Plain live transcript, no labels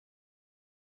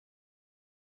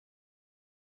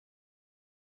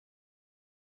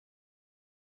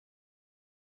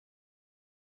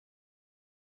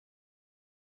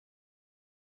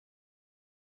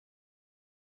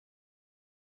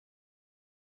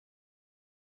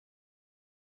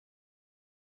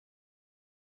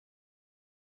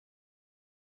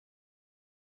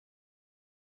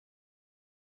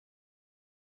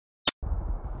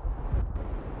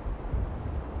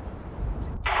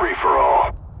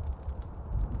free-for-all.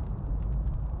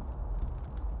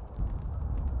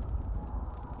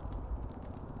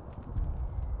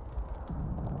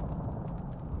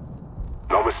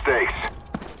 No mistakes.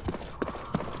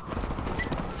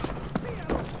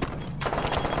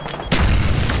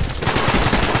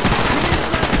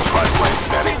 Spy plane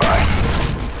standing by.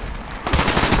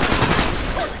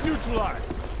 Target neutralized.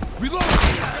 Reload.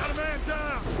 Got a man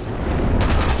down.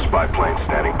 Spy plane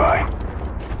standing by.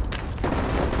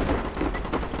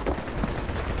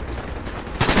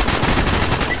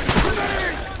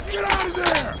 Grenade! Get out of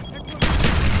there!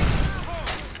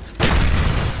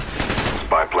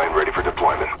 Spy plane ready for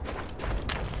deployment.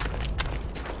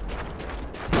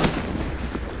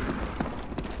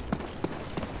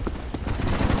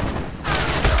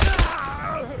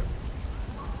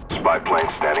 Spy plane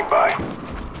standing by.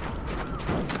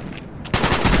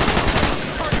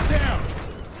 Target down.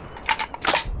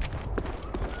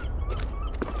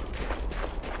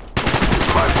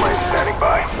 Spy plane standing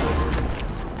by.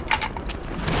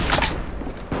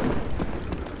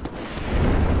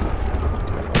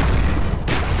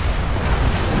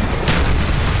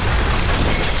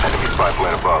 Enemy spy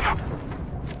plane above.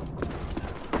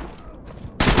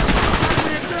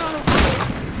 Man down.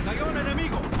 Cayó un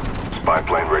enemigo. Spy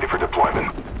plane ready for deployment.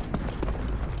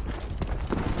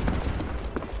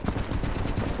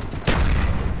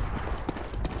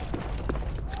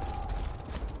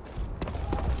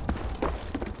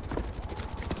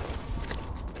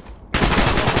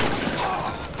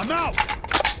 I'm out.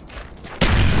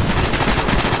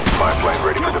 Spy plane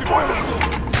ready for deployment.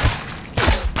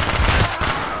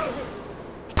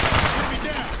 Enemy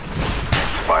down.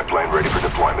 Spy plane ready for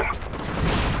deployment.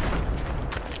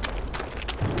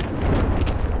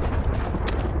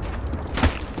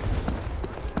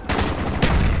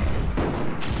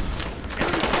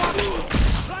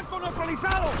 Blanco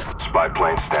neutralizado. Spy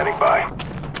plane standing by.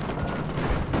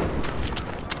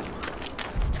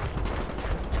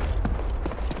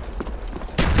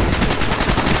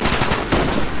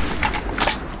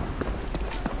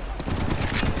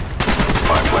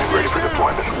 Spy plane ready for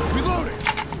deployment. Reloading.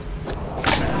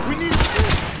 We need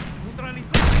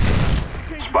neutralizado.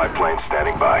 Spy plane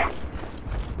standing by.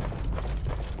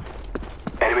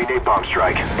 Enemy napalm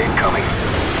strike incoming.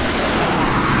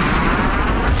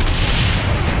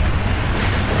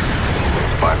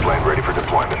 Spy plane ready for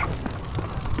deployment.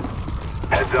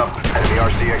 Heads up, enemy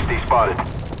RCXD spotted.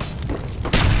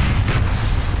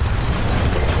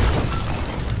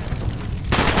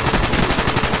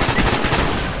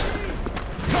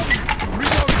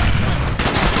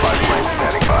 Spy plane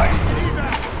standing by.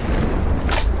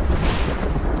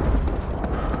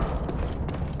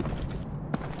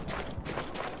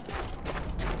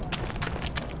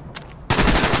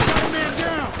 Got a man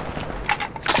down.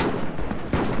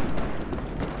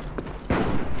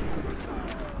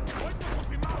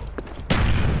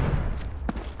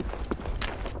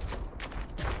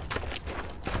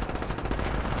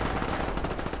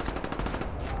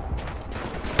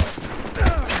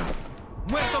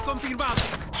 Muerto confirmado.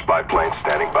 Spy plane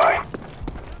standing by.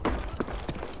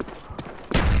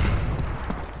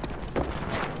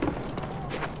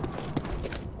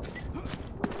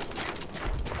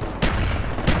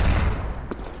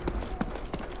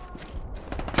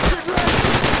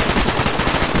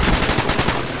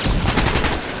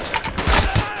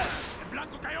 El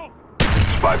blanco cayó.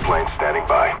 Spy plane standing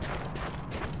by.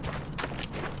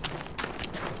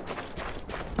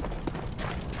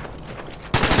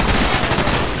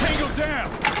 Tango down.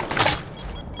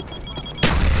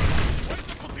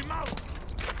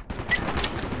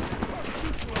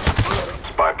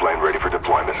 Spy plane ready for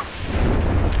deployment.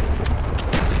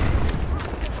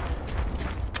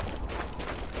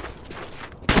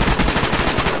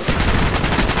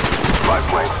 Spy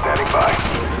plane standing by.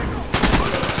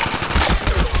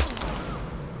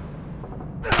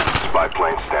 Spy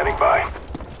plane standing by.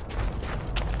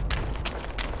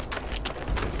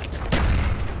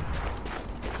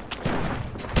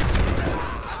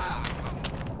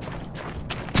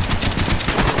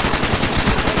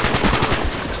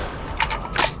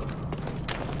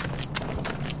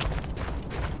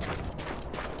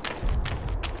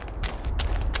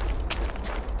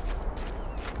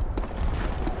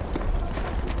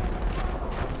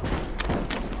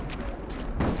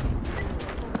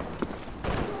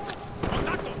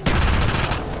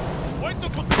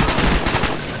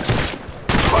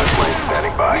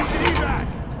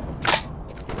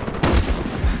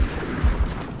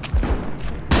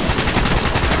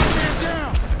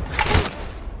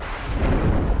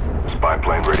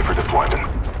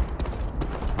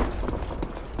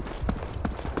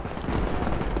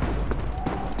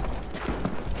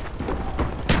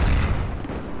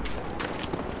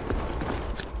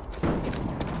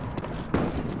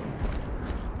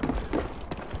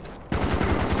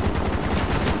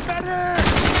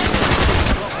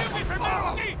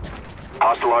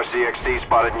 RCXD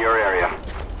spotted in your area.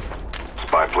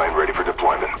 Spy plane ready for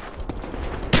deployment.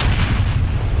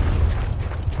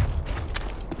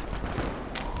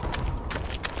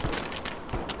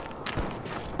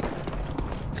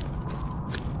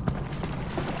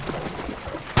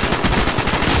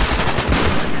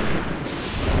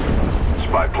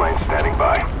 Spy plane standing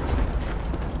by.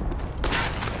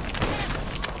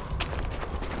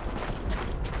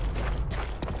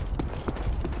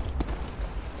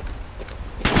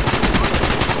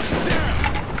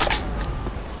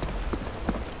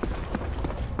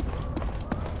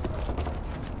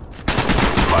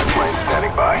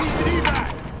 Standing by.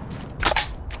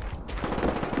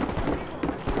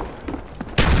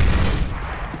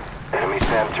 Enemy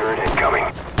SAM turret incoming.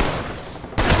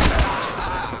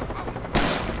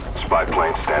 Spy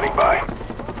plane standing by.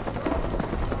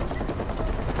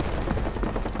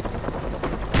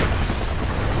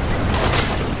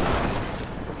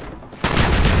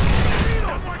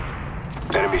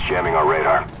 Enemies jamming our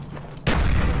radar.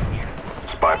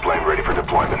 Spy plane ready for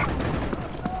deployment.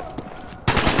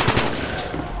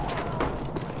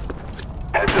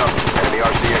 Heads up, enemy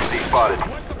RCXD spotted.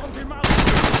 Got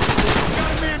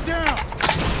a man down.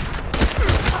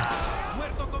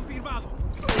 Muerto confirmado.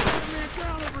 Got a man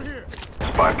down over here.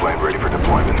 Spy plane ready for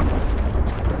deployment.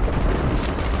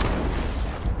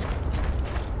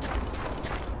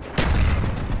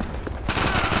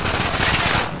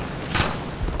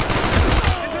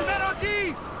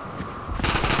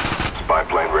 Spy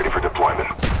plane ready for deployment.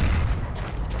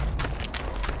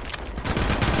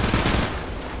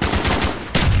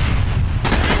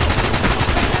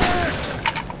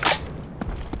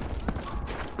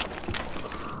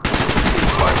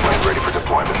 Ready for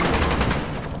deployment.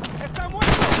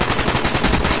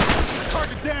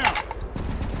 Target down.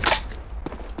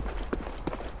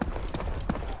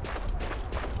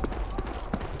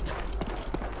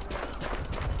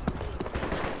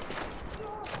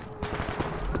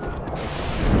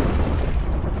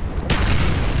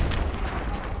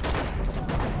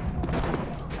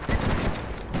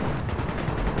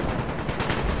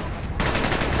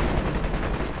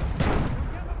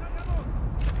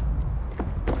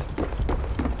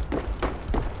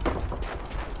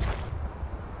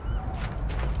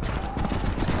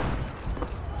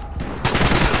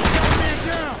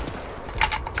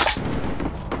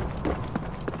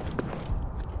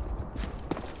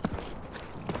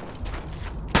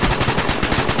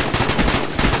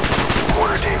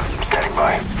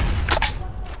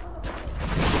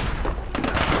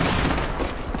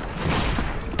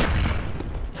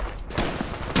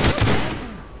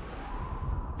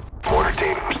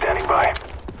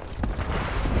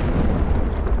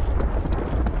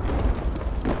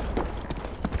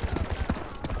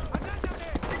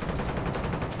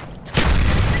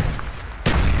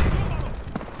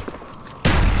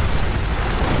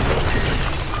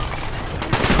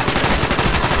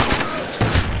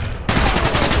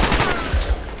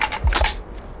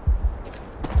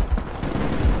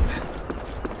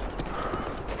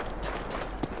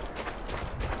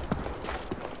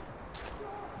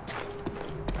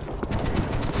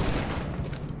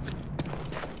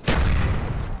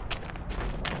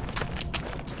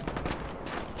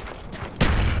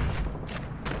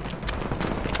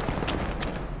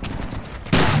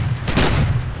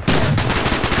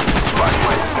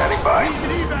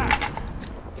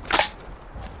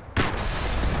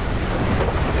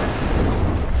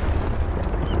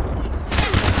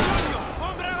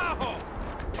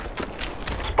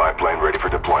 Spy plane ready for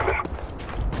deployment.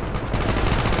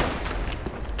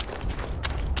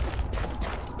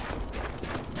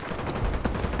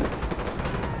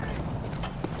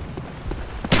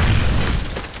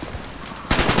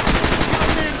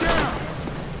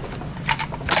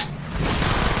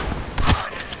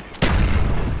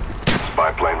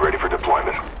 Spy plane ready for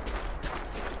deployment.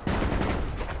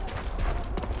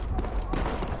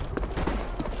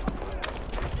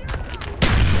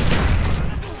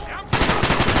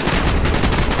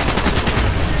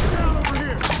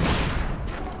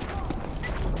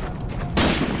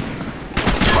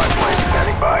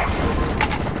 By.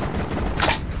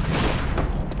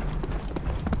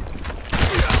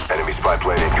 Enemy spy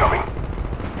plane incoming.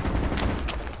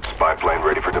 Spy plane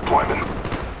ready for deployment.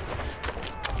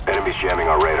 Enemies jamming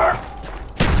our radar.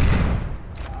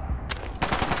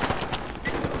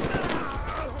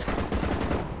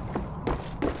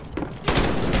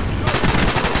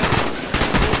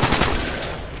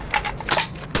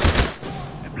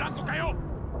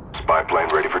 Spy plane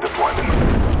ready for deployment.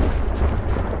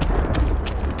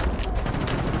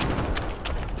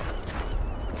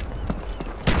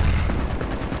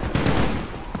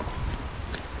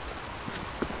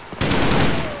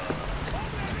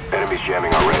 Enemies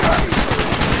jamming our radar.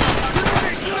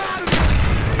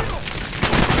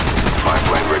 Spy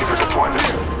plane ready for deployment.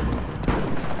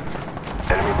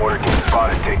 Enemy mortar team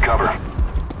spotted. Take cover.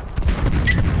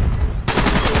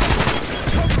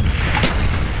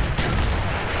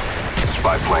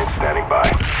 Spy plane standing by.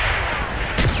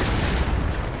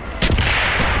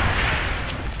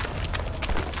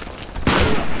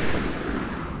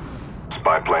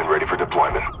 Spy plane ready for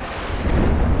deployment.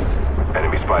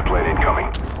 Enemy spy plane incoming.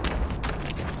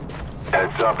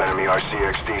 Heads up, enemy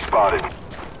RCXD spotted.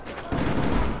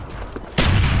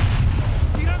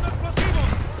 Tirando explosivos.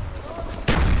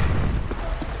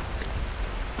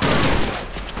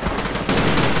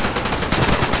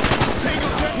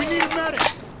 We need a medic.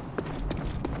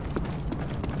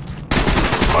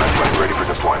 Spy plane ready for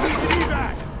deployment.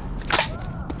 Evac.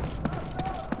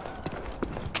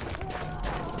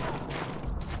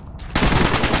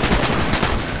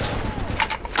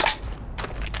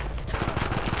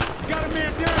 Got a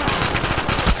man down.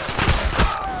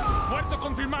 Muerto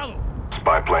confirmado.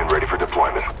 Spy plane ready for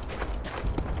deployment.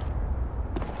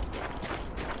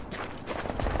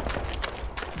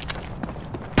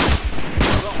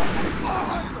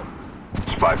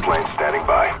 Spy plane standing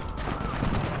by.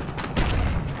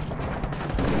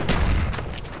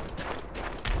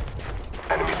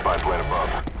 Enemy spy plane above.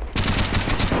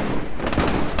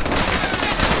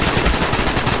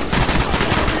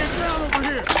 Man down over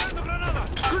here.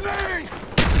 Grenade.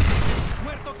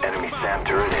 Enemy SAM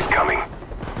turret incoming.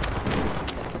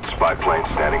 Spy plane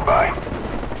standing by.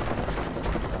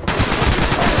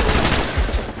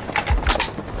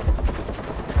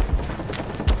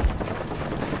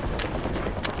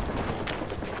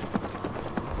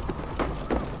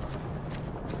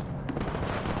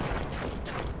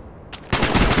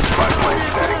 Spy plane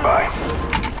standing by.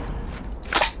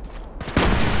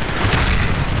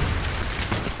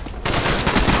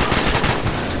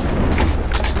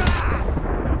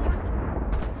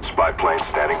 Spy plane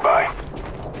standing by.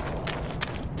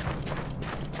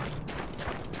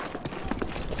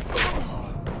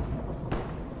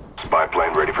 Spy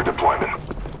plane ready for deployment.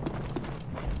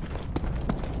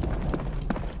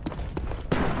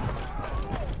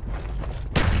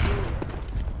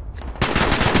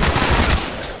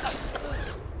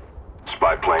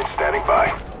 Spy plane standing by.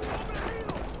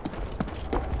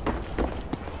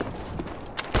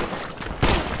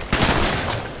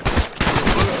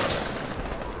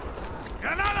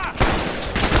 Granada.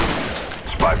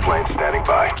 Spy plane standing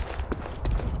by.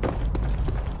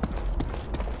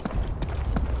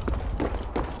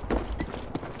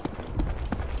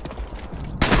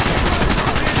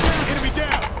 Enemy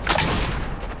down.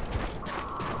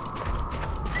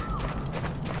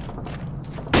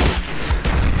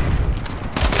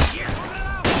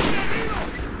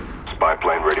 Spy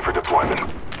plane ready for deployment.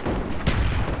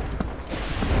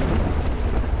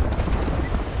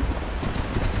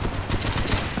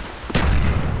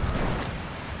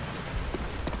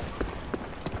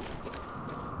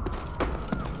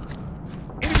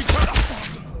 Enemy turret.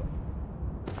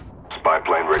 Spy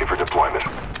plane ready for deployment.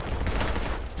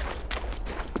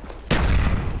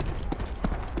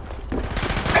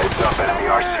 Heads up, enemy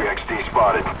RCXD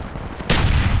spotted.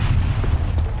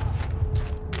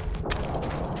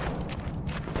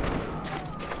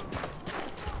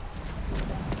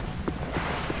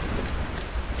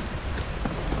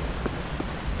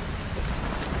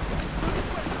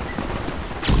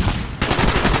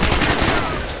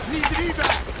 Needs an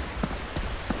evac.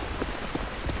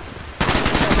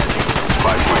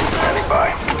 Spy plane standing by.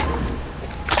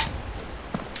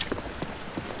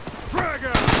 Frag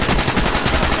out.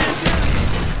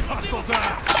 Hostile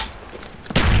down.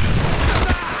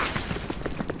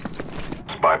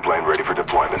 Spy plane ready for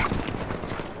deployment.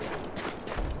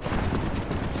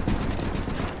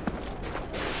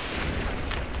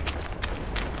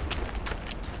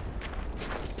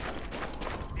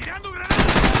 Tirando granada.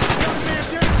 Man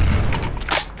down.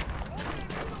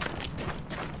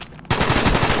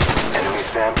 Enemy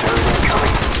SAM turret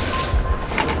incoming.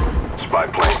 Spy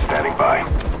plane standing by.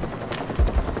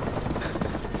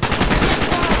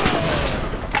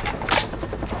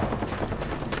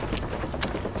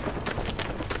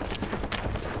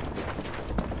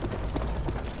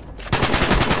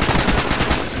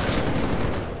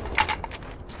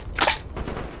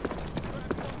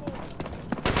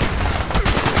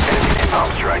 Enemy napalm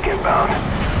strike inbound.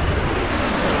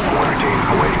 Mortar team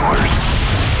awaiting orders.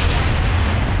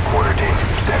 Mortar team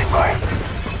standing by.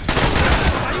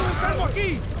 Hay un enfermo aquí.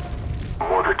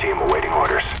 Mortar team awaiting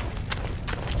orders.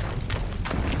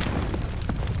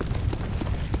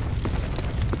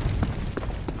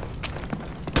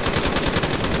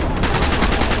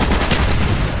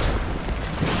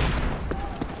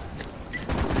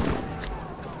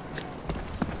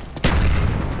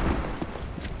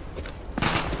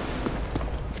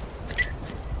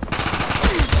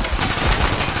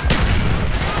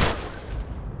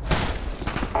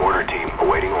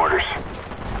 awaiting orders.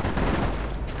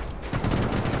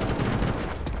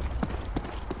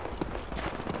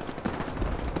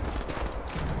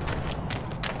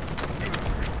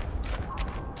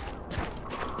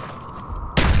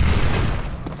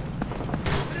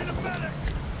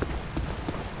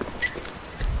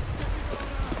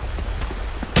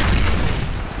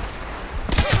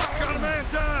 Got a man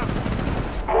down!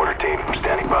 Mortar team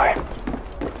standing by.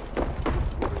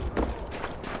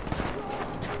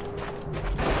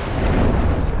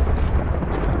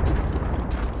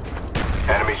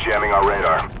 Enemies jamming our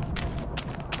radar.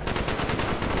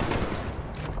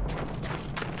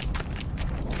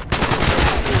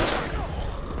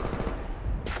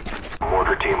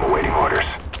 Mortar team awaiting orders.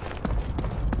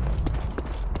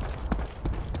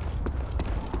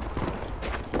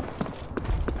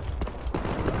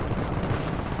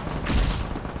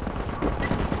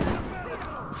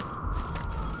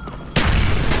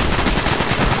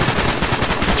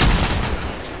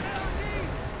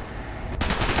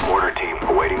 Mortar team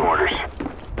awaiting orders.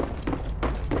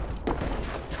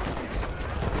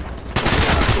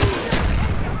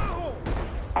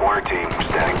 Mortar team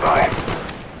standing by.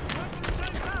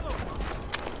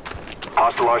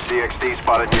 Hostile RCXD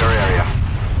spotted in your area.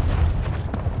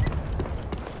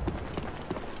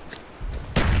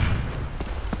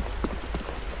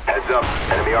 Heads up,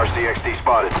 enemy RCXD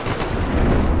spotted.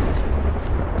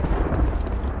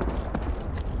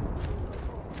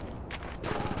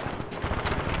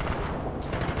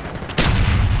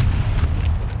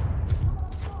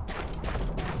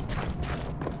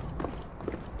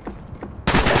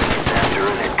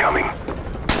 Incoming.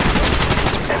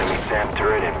 Enemy SAM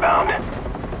turret inbound.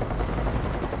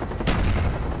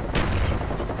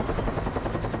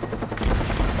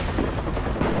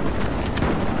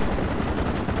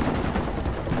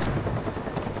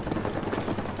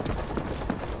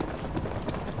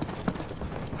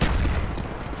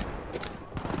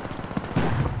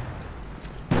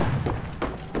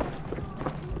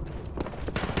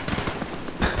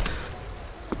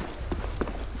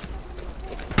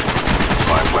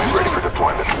 Spy plane ready for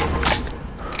deployment.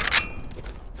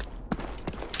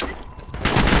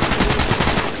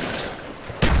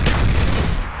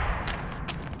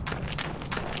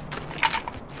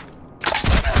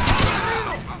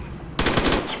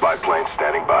 Spy plane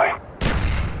standing by.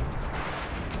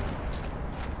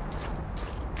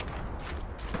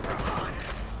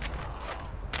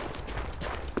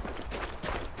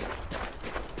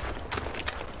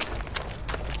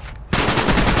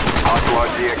 Hostile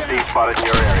RCXD spotted in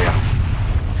your area.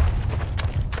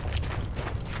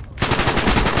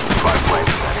 Spy plane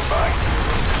standing by.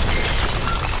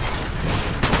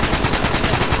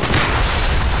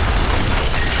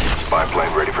 Spy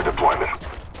plane ready for deployment.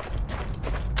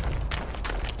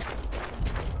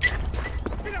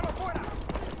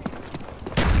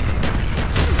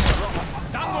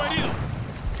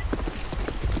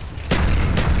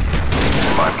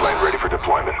 Spy plane ready for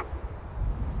deployment.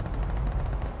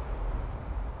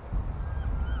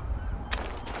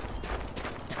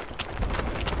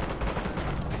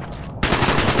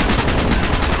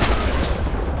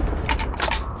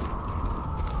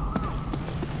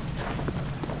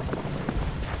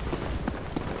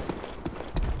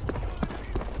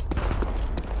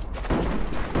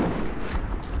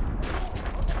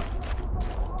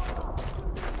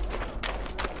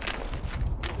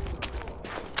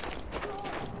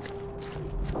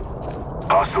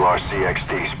 Hostile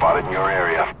RCXD spotted in your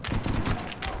area.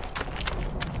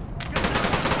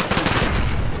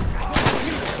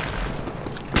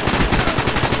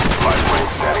 Spy plane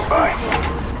standing by.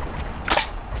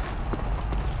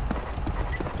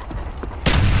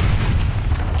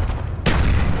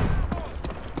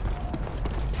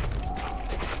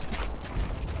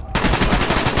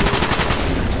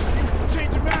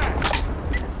 Changing mag!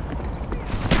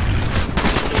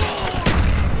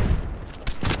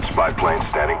 Spy plane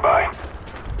standing by.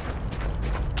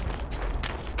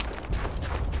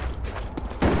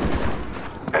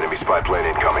 Enemy spy plane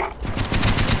incoming.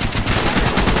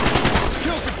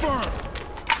 Kill confirmed!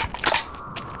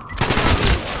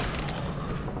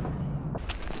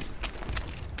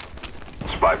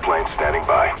 Spy plane standing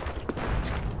by.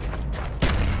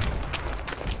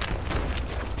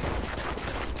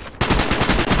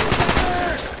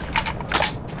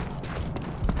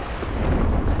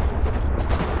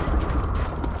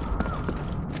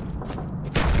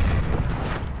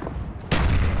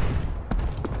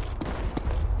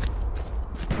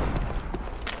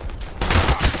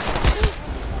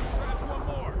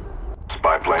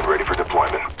 Spy plane ready for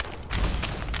deployment.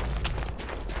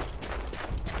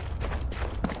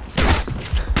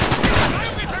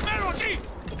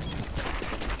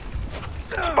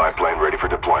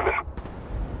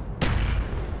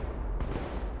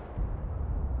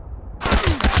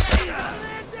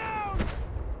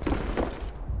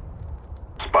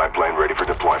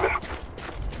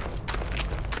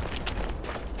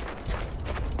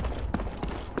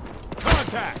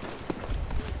 attack.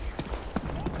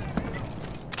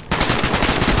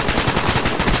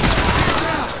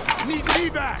 Need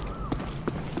evac.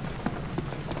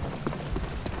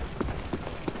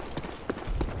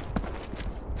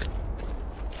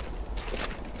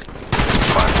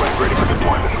 Spy plane ready for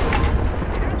deployment.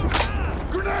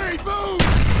 Grenade, move!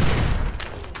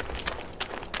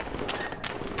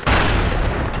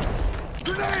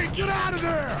 Grenade, get out of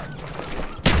there!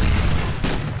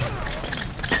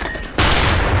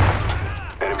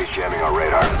 Enemy jamming our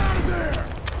radar. Get out of there!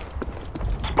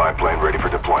 Spy plane ready for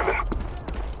deployment.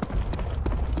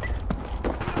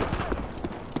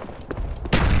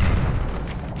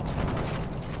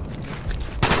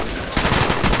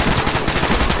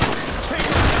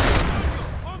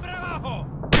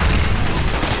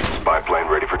 Spy plane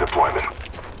ready for deployment.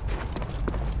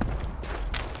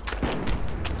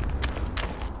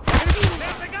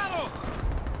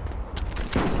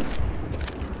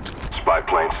 Spy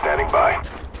plane standing by.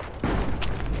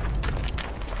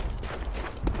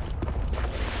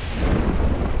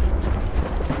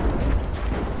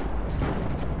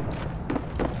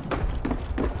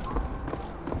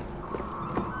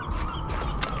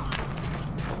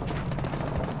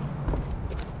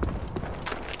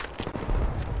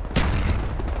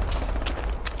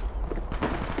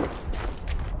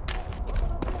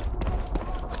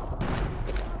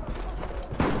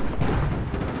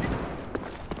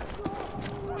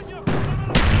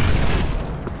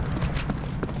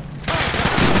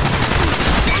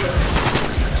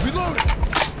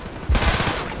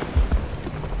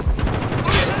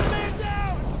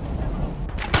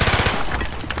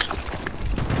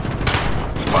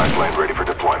 Spy plane ready for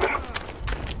deployment.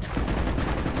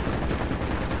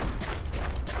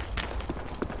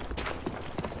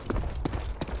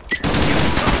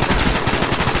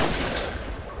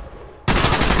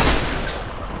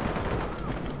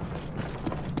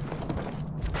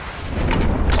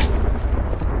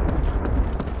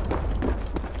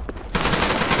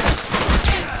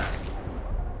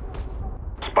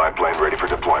 Spy plane ready for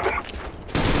deployment.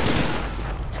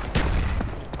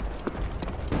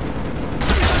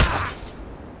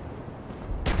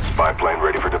 Spy plane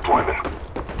ready for deployment.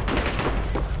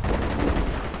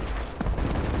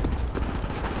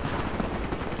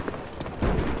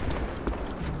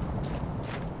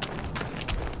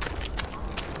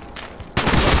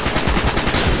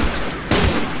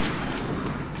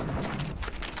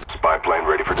 Spy plane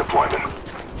ready for deployment.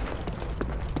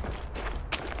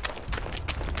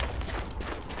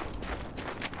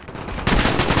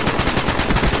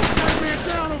 Man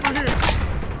down over here!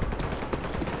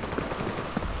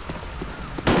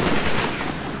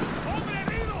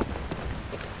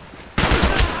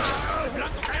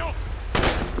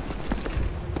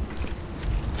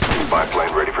 Spy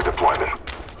plane ready for deployment.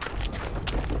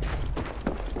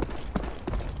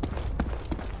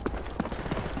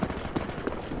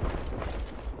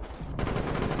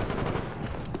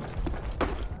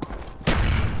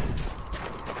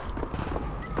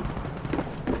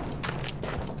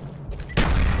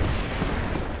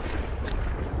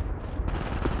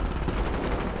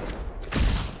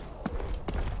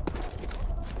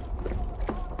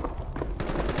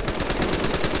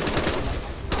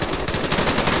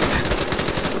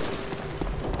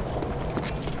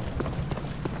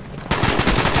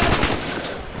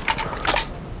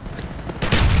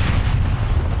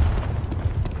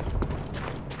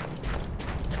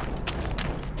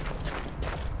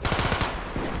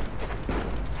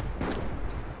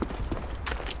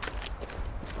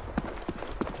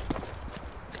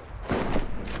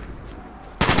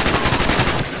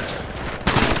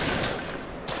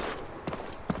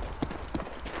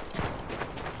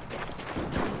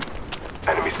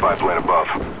 Enemy spy plane above.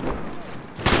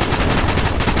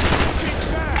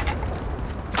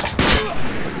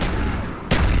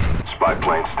 Spy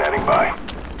plane standing by.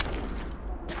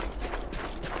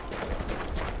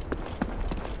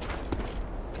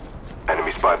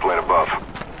 Enemy spy plane above.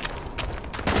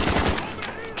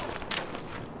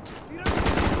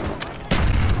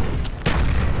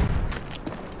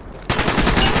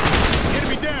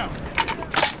 Enemy down!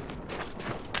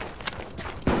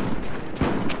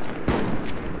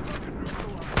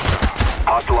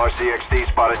 Hostile RCXD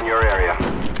spotted in your area.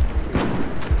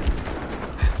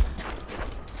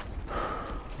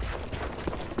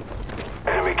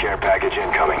 Enemy care package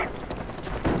incoming.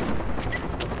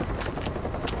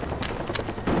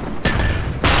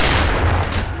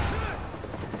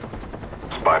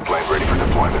 Spy plane ready for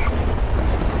deployment.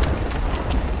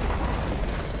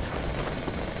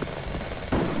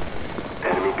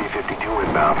 Enemy B-52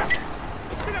 inbound.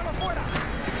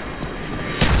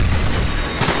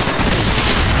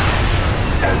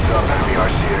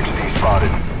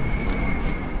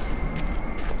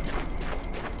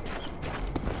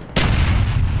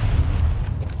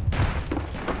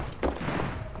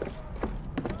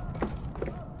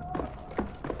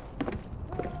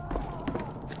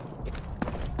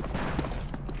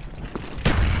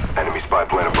 spy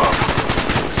plane above.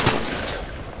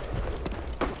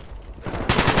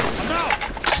 I'm out!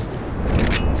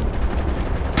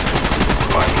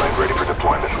 Spy plane ready for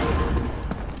deployment.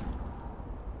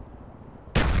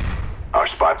 Our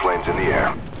spy plane's in the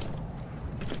air.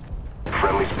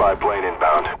 Friendly spy plane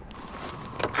inbound.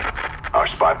 Our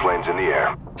spy plane's in the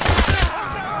air.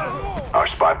 Our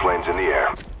spy plane's in the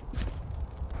air.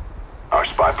 Our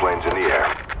spy plane's in the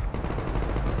air.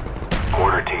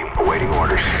 Mortar team awaiting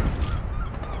orders.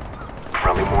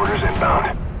 Friendly mortars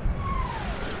inbound.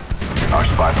 Our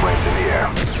spy plane's in the air.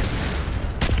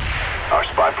 Our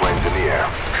spy plane's in the air.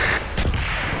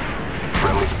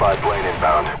 Friendly spy plane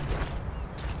inbound.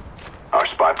 Our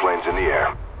spy plane's in the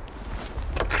air.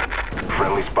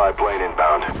 Friendly spy plane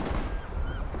inbound.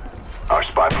 Our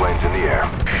spy plane's in the air.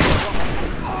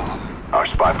 Our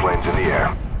spy plane's in the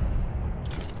air.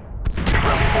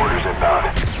 Friendly mortars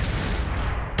inbound.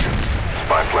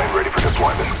 Spy plane ready for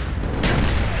deployment.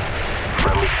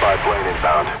 Friendly spy plane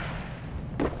inbound.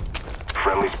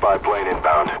 Friendly spy plane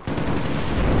inbound.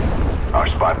 Our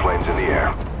spy plane's in the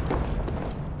air.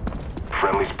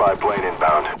 Friendly spy plane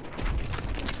inbound.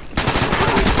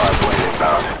 Friendly spy plane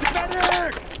inbound.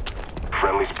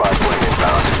 Friendly spy plane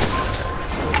inbound.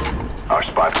 Our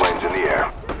spy plane's in the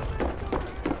air.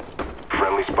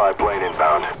 Friendly spy plane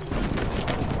inbound.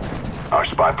 Our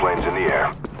spy plane's in the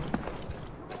air.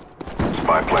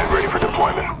 Spy plane ready for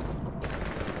deployment.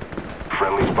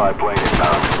 Friendly spy plane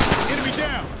inbound. Enemy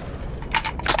down!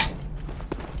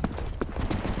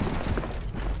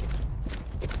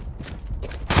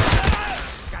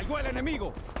 ¡Cayó el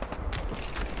enemigo!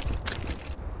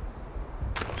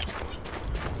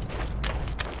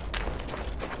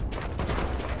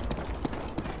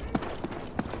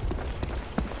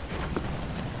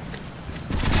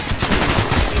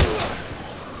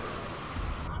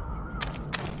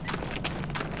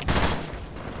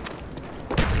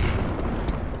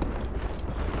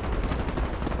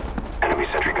 Enemy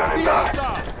sentry gun inbound.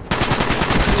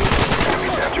 Enemy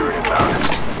sentry inbound.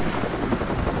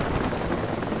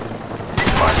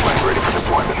 Spy plane ready for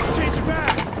deployment. Change it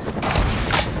back!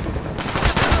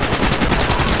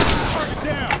 Target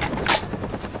down!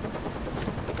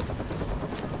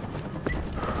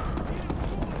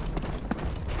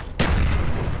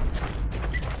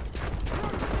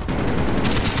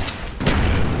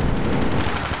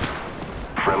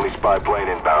 Friendly spy plane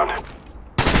inbound.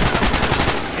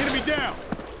 Enemy down!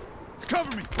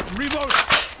 Cover me! Reload!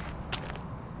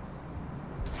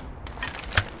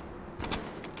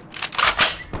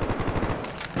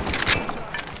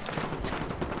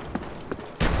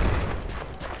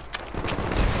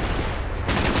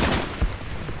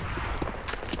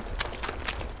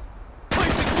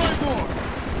 Placing claymore!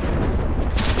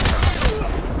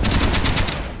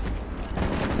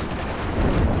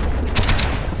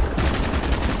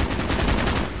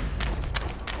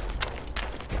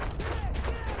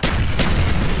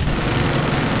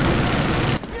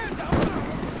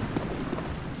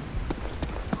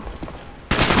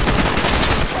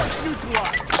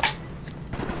 Neutralized!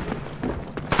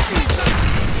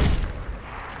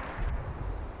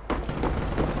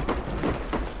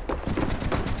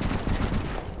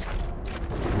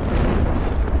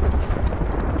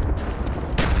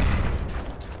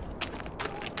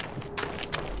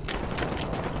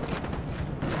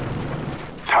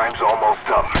 Time's almost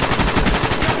up.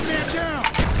 Man down!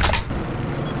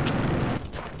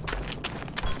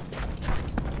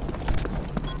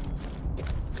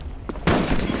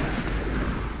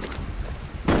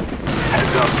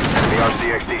 Heads up. Enemy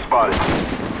RCXD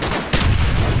spotted.